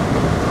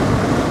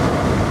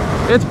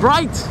 It's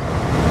bright.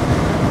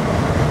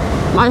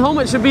 My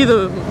helmet should be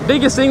the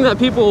biggest thing that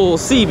people will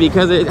see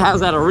because it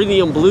has that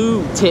iridium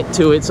blue tint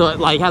to it, so it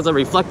like has a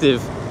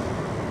reflective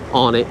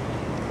on it.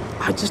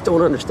 I just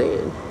don't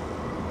understand.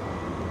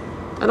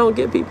 I don't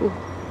get people.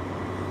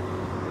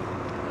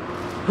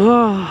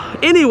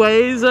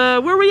 Anyways,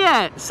 where we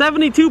at?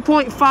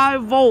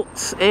 72.5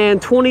 volts and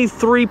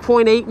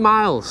 23.8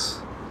 miles.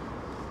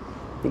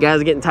 You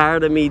guys are getting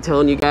tired of me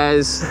telling you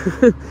guys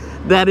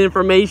that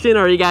information?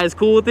 Are you guys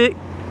cool with it?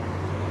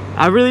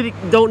 I really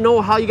don't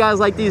know how you guys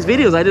like these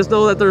videos. I just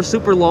know that they're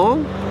super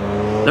long.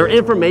 They're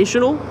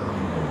informational.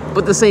 But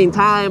at the same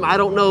time, I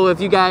don't know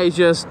if you guys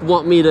just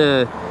want me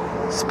to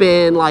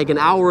spend like an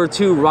hour or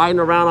two riding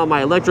around on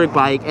my electric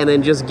bike and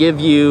then just give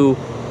you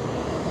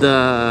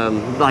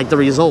the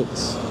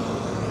results.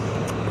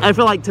 I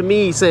feel like, to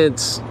me,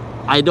 since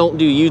I don't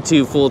do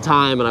YouTube full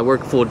time and I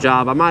work a full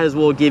job, I might as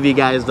well give you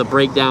guys the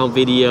breakdown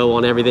video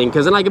on everything,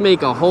 because then I can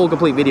make a whole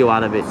complete video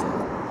out of it.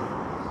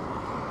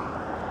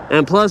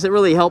 And plus, it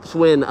really helps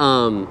when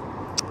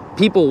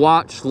people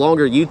watch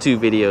longer YouTube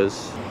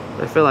videos.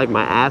 I feel like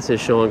my ass is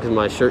showing because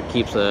my shirt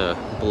keeps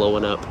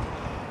blowing up.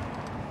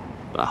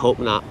 But I hope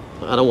not.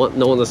 I don't want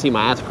no one to see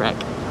my ass crack.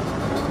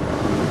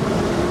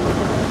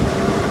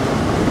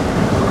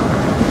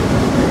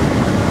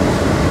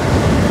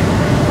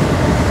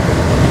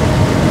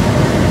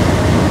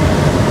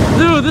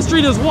 Dude, this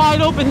street is wide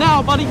open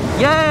now, buddy.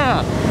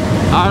 Yeah.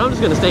 All right, I'm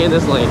just gonna stay in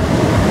this lane.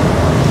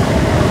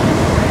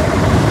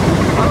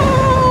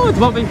 Oh, it's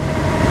bumpy.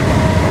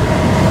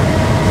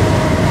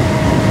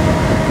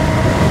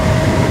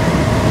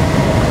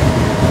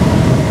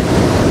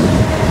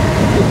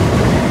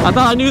 I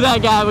thought I knew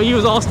that guy, but he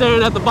was all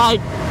staring at the bike.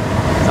 I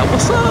said,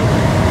 what's up?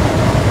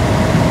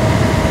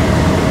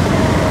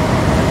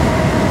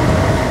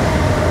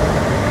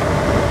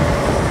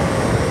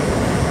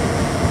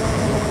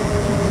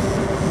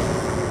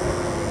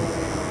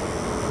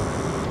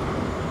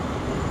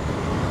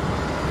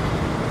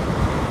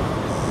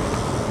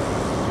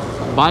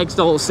 Bikes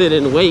don't sit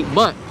and wait,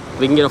 but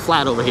we can get a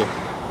flat over here.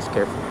 Just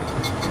careful.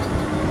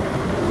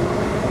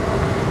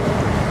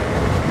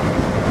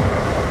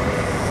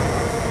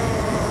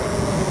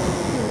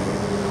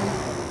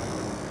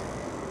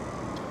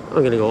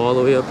 I'm gonna go all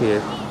the way up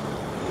here.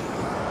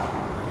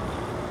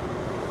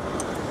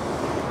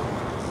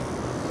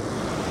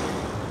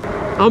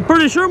 I'm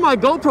pretty sure my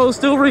GoPro's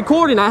still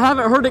recording. I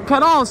haven't heard it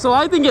cut off, so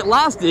I think it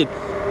lasted.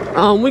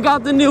 We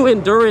got the new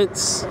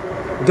Endurance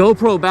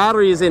GoPro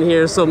batteries in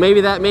here, so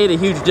maybe that made a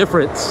huge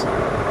difference.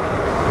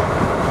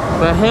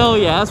 But hell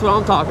yeah, that's what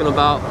I'm talking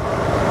about.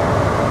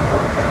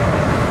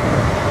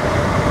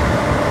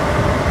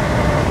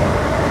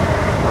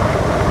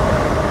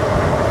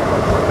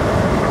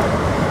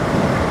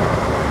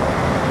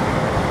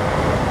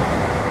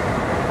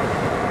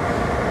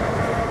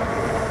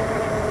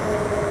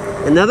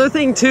 Another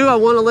thing too, I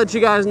want to let you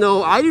guys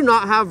know, I do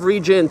not have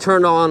regen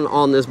turned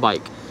on this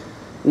bike.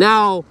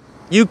 Now,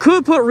 you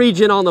could put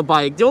regen on the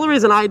bike. The only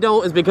reason I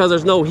don't is because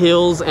there's no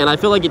hills and I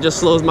feel like it just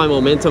slows my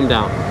momentum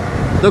down.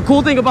 The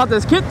cool thing about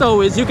this kit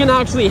though is you can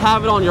actually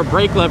have it on your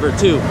brake lever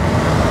too.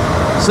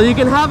 So you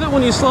can have it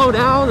when you slow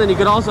down, and you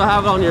could also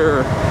have it on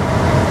your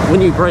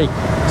when you brake.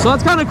 So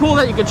that's kind of cool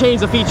that you can change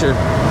the feature.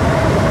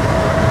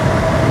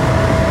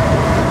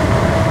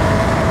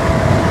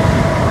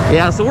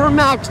 Yeah, so we're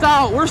maxed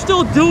out. We're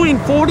still doing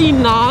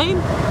 49.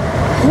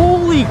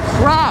 Holy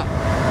crap.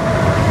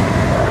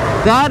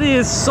 That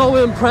is so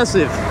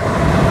impressive.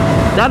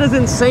 That is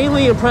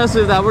insanely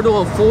impressive that we're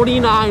doing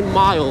 49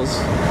 miles.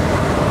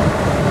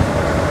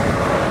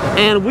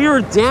 And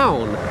we're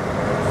down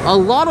a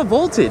lot of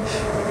voltage.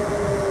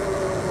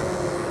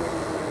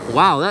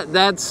 Wow,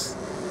 that's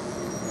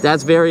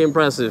very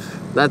impressive.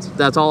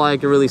 That's all I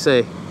can really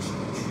say.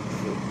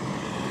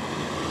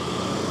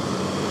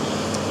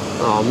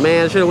 Oh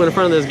man, I should have went in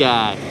front of this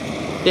guy.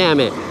 Damn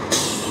it.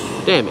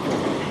 Damn it.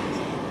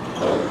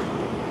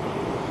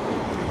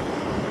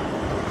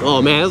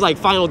 Oh man, it's like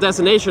Final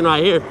Destination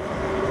right here.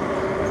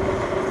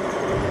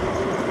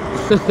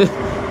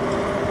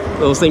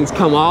 Those things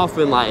come off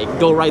and like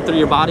go right through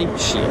your body.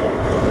 Shit,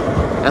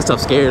 that stuff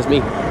scares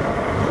me.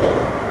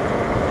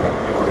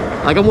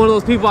 Like, I'm one of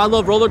those people, I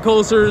love roller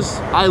coasters.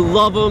 I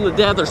love them to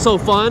death, they're so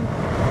fun.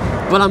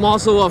 But I'm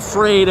also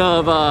afraid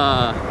of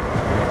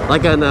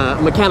like a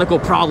mechanical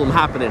problem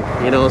happening,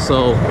 you know?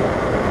 So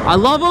I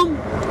love them,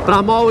 but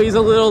I'm always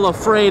a little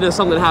afraid of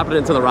something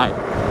happening to the ride.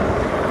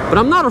 But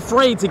I'm not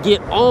afraid to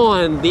get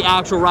on the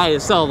actual ride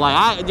itself.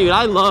 Like, dude,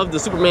 I love the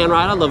Superman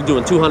ride. I love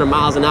doing 200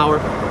 miles an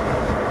hour.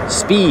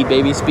 Speed,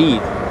 baby,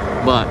 speed.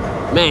 But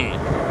man,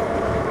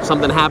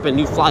 something happened,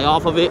 you fly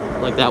off of it.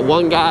 Like that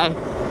one guy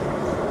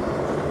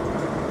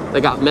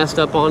that got messed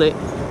up on it.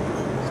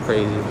 It's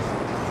crazy.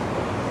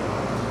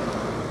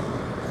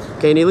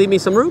 Can you leave me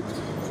some room?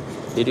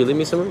 Did you leave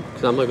me some room?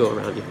 Because I'm gonna go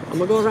around you. I'm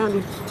gonna go around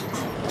you.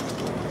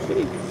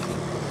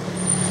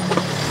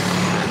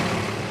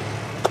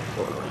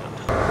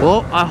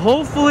 Well,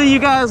 hopefully you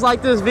guys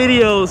like this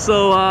video.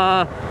 So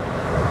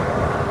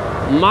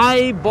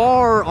my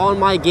bar on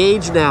my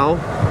gauge now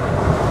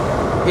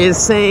is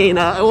saying,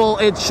 well,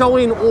 it's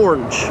showing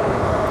orange.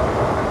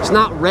 It's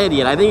not red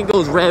yet. I think it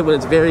goes red when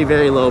it's very,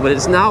 very low, but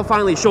it's now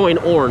finally showing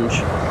orange.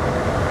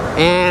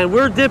 And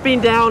we're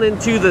dipping down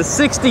into the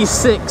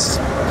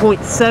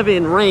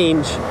 66.7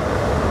 range.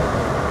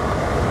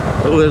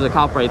 Oh, there's a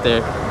cop right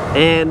there.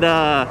 And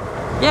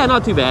yeah,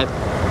 not too bad.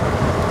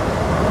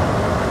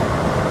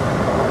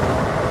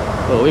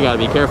 Oh, we gotta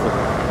be careful.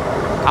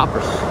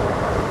 Coppers.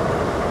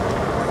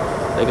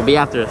 They could be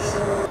after us.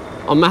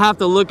 I'm gonna have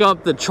to look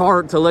up the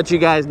chart to let you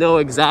guys know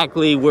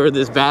exactly where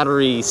this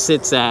battery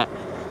sits at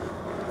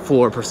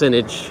for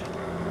percentage.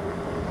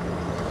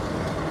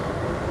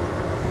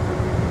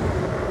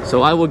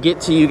 So I will get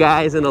to you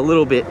guys in a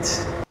little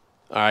bit.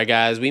 All right,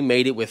 guys, we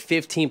made it with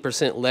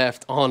 15%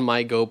 left on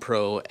my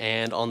GoPro,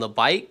 and on the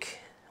bike,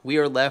 we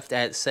are left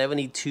at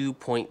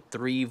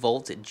 72.3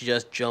 volts. It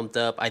just jumped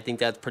up. I think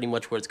that's pretty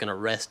much where it's gonna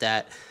rest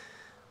at.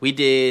 We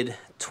did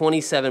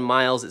 27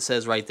 miles, it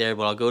says right there,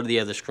 but I'll go to the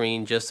other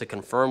screen just to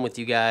confirm with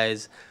you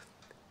guys.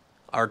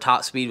 Our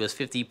top speed was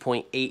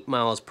 50.8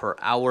 miles per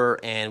hour,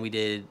 and we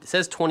did, it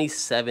says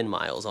 27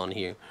 miles on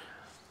here.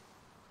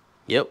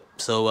 Yep,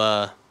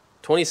 so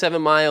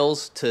 27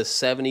 miles to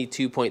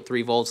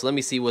 72.3 volts. Let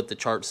me see what the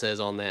chart says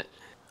on that.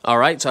 All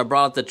right, so I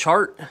brought up the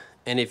chart,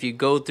 and if you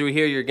go through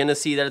here, you're gonna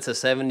see that it's a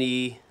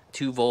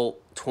 72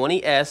 volt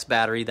 20S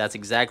battery. That's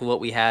exactly what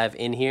we have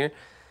in here.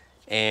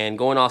 And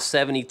going off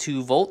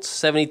 72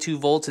 volts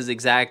is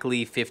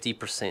exactly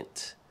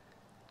 50%.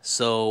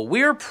 So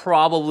we're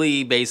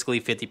probably basically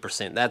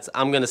 50%.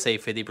 I'm gonna say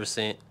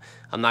 50%.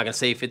 I'm not gonna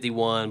say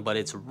 51, but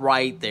it's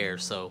right there.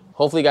 So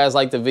hopefully you guys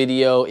liked the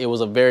video. It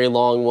was a very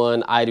long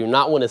one. I do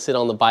not want to sit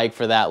on the bike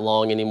for that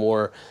long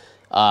anymore.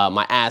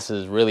 My ass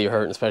is really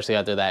hurting, especially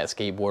after that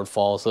skateboard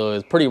fall. So it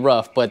was pretty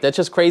rough, but that's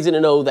just crazy to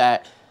know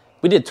that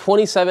we did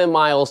 27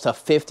 miles to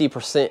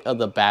 50% of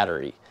the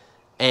battery.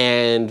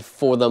 And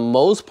for the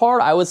most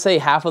part, I would say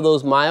half of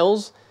those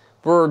miles,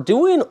 we're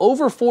doing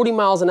over 40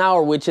 miles an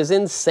hour, which is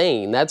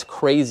insane. That's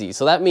crazy.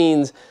 So that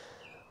means,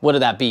 what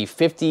did that be?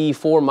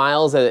 54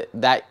 miles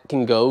that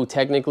can go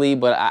technically,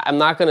 but I'm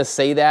not gonna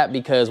say that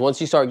because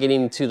once you start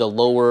getting to the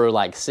lower,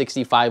 like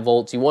 65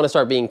 volts, you wanna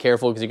start being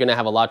careful because you're gonna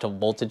have a lot of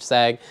voltage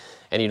sag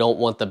and you don't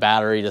want the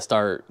battery to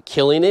start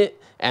killing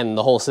it and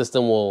the whole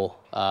system will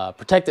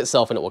protect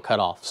itself and it will cut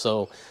off.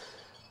 So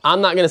I'm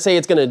not gonna say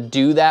it's gonna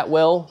do that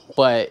well,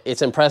 but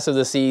it's impressive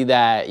to see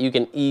that you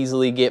can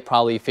easily get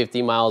probably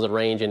 50 miles of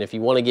range. And if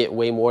you wanna get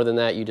way more than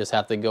that, you just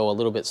have to go a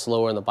little bit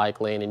slower in the bike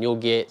lane and you'll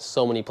get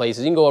so many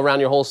places. You can go around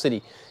your whole city.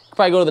 You can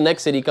probably go to the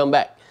next city, come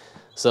back.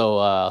 So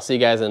I'll see you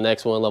guys in the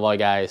next one. Love all you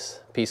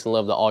guys. Peace and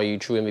love to all you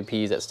true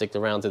MVPs that stick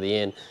around to the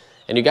end.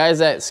 And you guys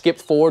that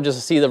skipped forward just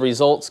to see the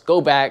results,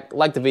 go back,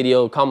 like the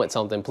video, comment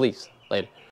something, please. Later.